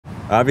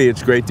Avi,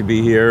 it's great to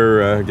be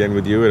here again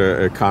with you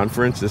at a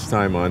conference, this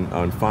time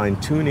on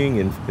fine-tuning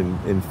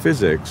in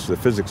physics, the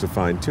physics of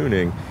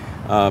fine-tuning.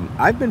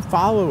 I've been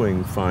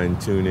following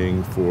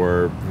fine-tuning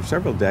for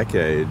several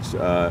decades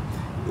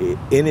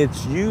in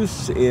its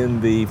use in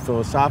the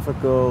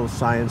philosophical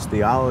science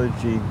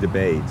theology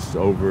debates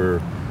over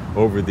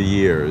the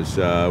years,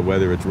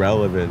 whether it's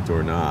relevant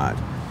or not.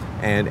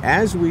 And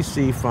as we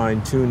see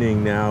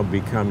fine-tuning now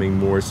becoming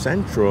more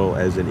central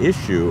as an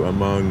issue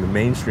among the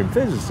mainstream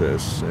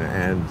physicists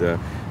and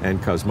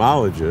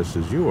cosmologists,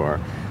 as you are,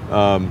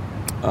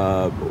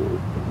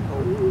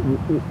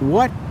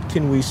 what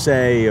can we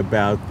say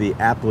about the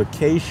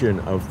application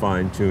of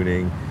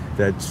fine-tuning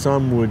that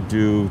some would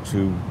do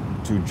to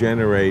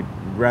generate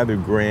rather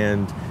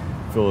grand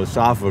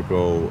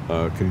philosophical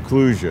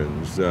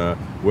conclusions,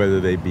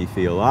 whether they be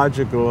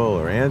theological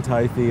or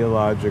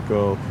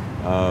anti-theological?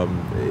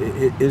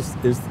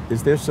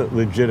 Is there some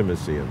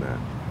legitimacy in that?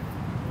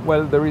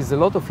 Well, there is a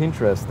lot of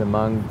interest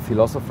among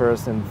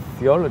philosophers and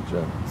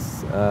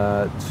theologians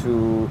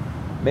to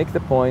make the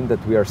point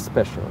that we are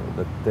special,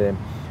 that the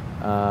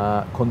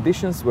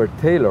conditions were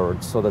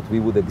tailored so that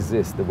we would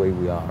exist the way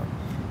we are.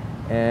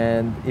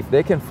 And if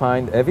they can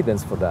find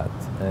evidence for that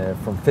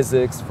from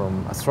physics,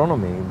 from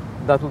astronomy,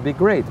 that would be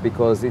great,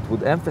 because it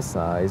would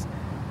emphasize,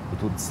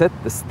 it would set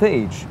the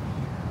stage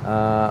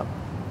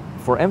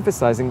for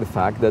emphasizing the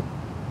fact that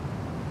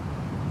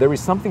there is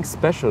something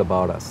special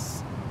about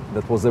us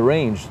that was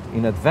arranged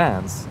in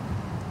advance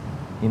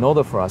in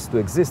order for us to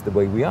exist the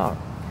way we are.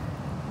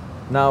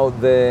 Now,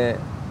 the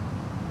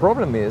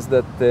problem is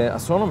that the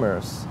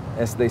astronomers,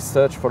 as they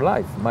search for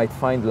life, might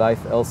find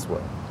life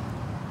elsewhere.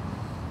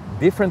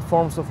 Different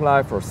forms of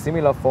life or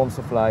similar forms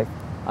of life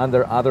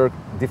under other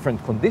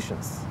different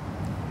conditions.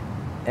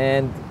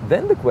 And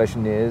then the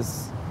question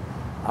is,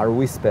 are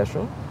we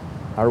special?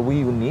 Are we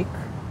unique?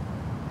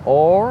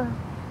 Or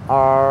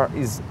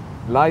is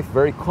life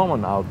very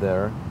common out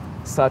there,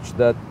 such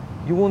that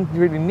you won't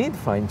really need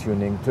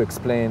fine-tuning to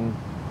explain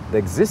the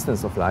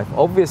existence of life?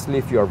 Obviously,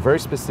 if you are very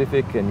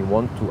specific and you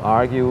want to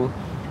argue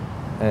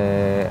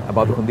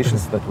about the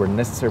conditions that were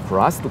necessary for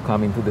us to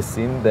come into the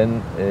scene,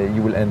 then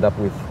you will end up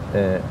with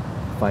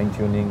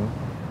fine-tuning.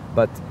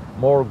 But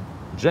more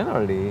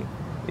generally,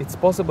 it's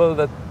possible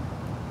that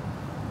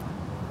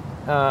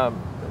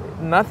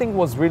nothing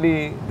was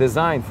really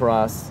designed for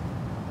us,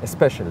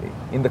 especially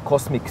in the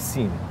cosmic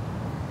scene.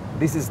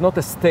 This is not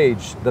a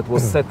stage that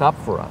was set up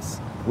for us.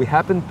 We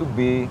happen to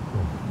be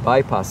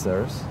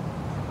bypassers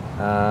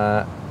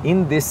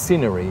in this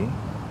scenery,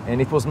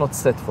 and it was not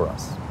set for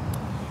us.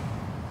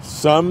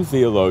 Some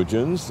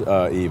theologians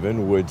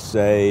even would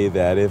say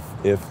that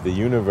if the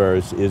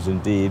universe is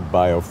indeed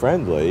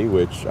biofriendly,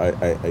 which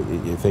I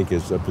think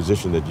is a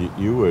position that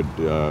you would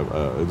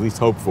at least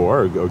hope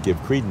for or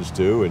give credence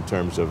to in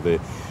terms of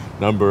the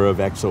number of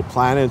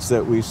exoplanets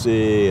that we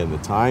see and the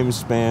time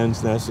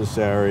spans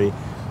necessary,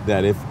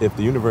 that if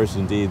the universe is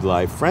indeed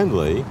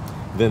life-friendly,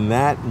 then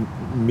that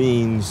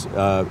means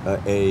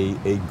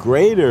a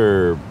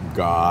greater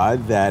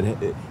God that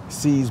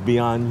sees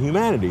beyond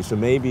humanity. So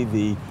maybe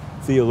the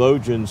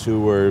theologians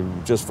who were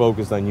just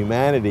focused on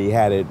humanity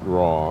had it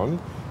wrong,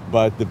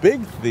 but the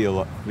big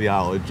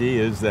theology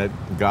is that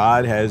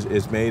God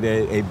has made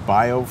a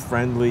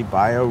bio-friendly,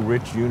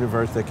 bio-rich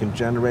universe that can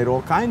generate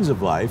all kinds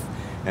of life,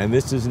 and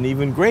this is an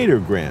even greater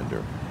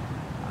grandeur.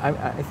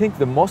 I think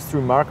the most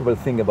remarkable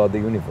thing about the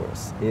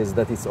universe is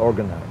that it's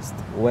organized.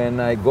 When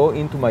I go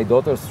into my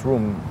daughter's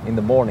room in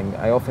the morning,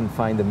 I often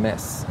find a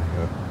mess.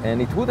 Yeah.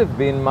 And it would have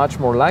been much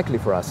more likely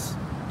for us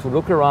to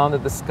look around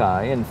at the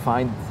sky and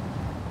find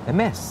a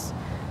mess.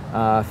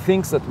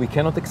 Things that we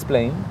cannot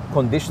explain,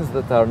 conditions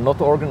that are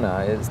not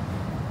organized,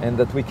 and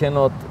that we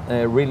cannot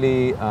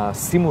really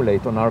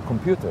simulate on our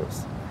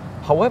computers.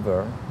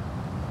 However,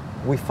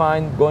 we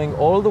find, going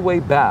all the way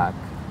back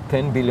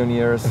 10 billion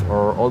years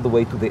or all the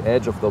way to the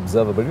edge of the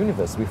observable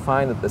universe, we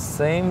find that the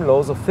same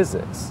laws of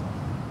physics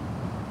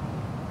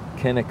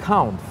can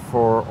account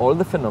for all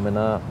the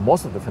phenomena,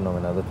 most of the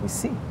phenomena that we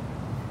see.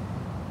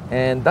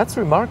 And that's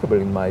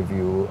remarkable in my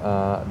view,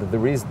 that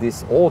there is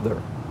this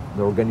order,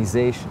 the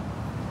organization.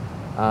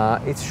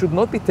 It should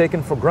not be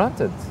taken for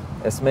granted,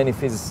 as many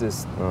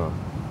physicists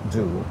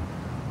do,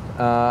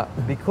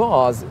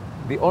 because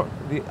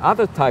the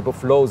other type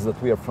of laws that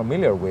we are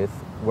familiar with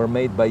were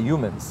made by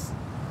humans.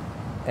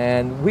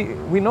 And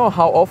we know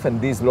how often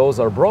these laws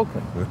are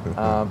broken.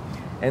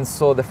 And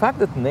so the fact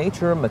that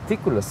nature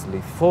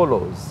meticulously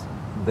follows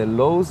the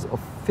laws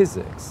of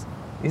physics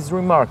is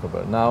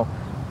remarkable. Now,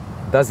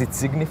 does it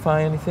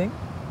signify anything?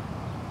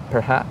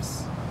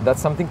 Perhaps.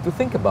 That's something to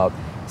think about.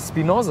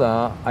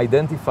 Spinoza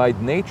identified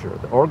nature,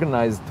 the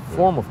organized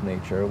form of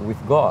nature,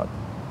 with God.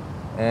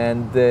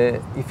 And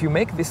if you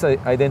make this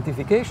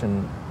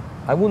identification,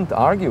 I wouldn't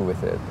argue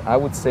with it. I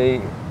would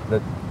say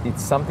that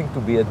it's something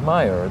to be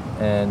admired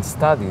and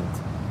studied.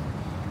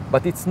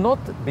 But it's not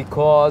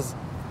because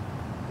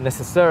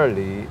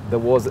necessarily there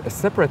was a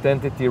separate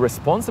entity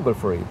responsible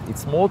for it.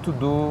 It's more to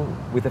do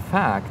with the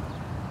fact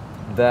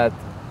that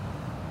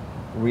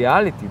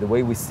reality, the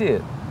way we see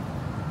it,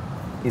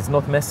 is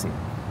not messy.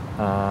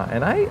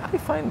 And I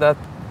find that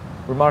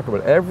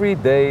remarkable. Every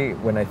day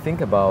when I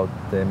think about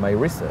my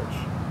research,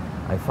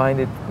 I find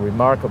it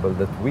remarkable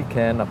that we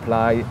can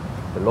apply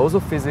the laws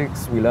of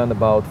physics we learn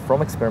about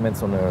from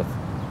experiments on Earth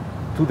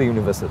to the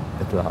universe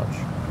at large.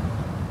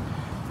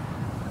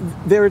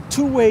 There are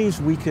two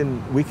ways we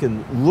can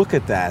look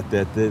at that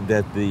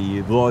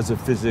the laws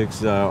of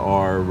physics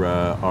are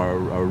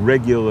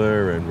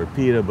regular and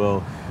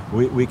repeatable.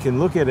 We can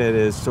look at it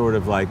as sort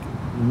of like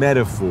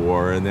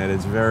metaphor, and that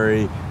it's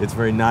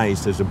very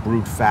nice as a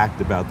brute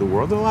fact about the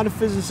world. And a lot of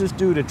physicists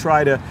do to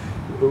try to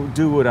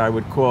do what I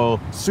would call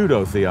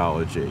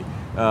pseudo-theology.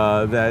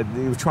 That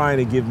you're trying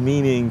to give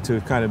meaning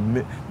to kind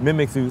of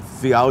mimic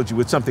theology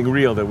with something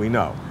real that we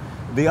know.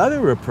 The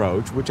other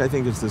approach, which I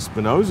think is the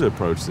Spinoza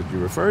approach that you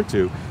refer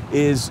to,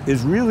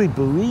 is really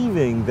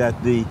believing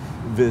that the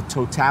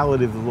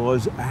totality of the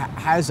laws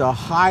has a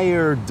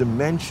higher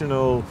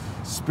dimensional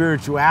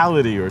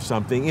spirituality or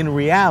something in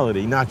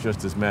reality, not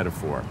just as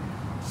metaphor.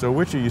 So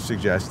which are you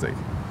suggesting?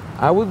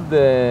 I would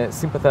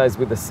sympathize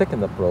with the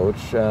second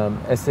approach.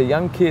 As a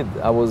young kid,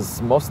 I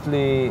was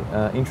mostly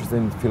interested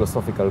in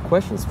philosophical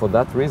questions for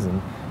that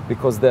reason,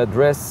 because they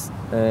address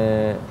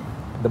the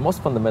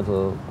most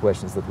fundamental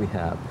questions that we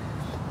have.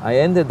 I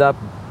ended up,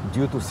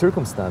 due to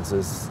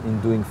circumstances,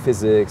 in doing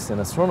physics and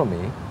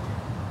astronomy,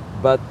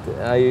 but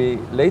I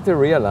later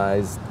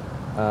realized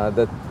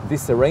that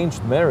this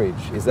arranged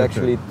marriage is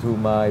actually to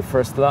my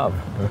first love.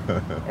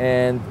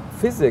 And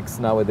physics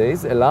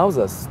nowadays allows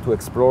us to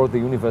explore the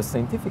universe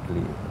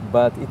scientifically,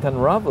 but it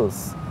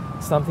unravels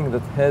something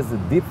that has a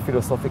deep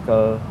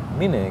philosophical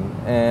meaning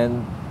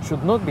and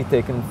should not be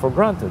taken for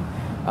granted.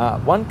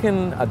 One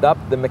can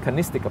adopt the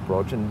mechanistic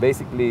approach and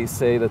basically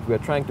say that we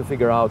are trying to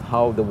figure out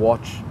how the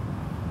watch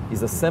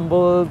is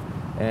assembled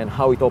and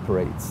how it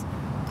operates.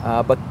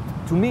 But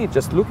to me,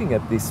 just looking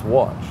at this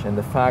watch and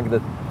the fact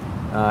that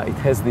it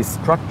has this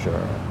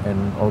structure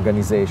and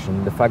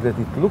organization, the fact that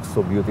it looks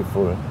so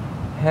beautiful,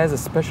 has a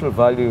special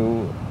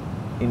value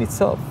in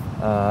itself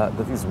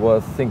that is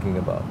worth thinking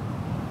about.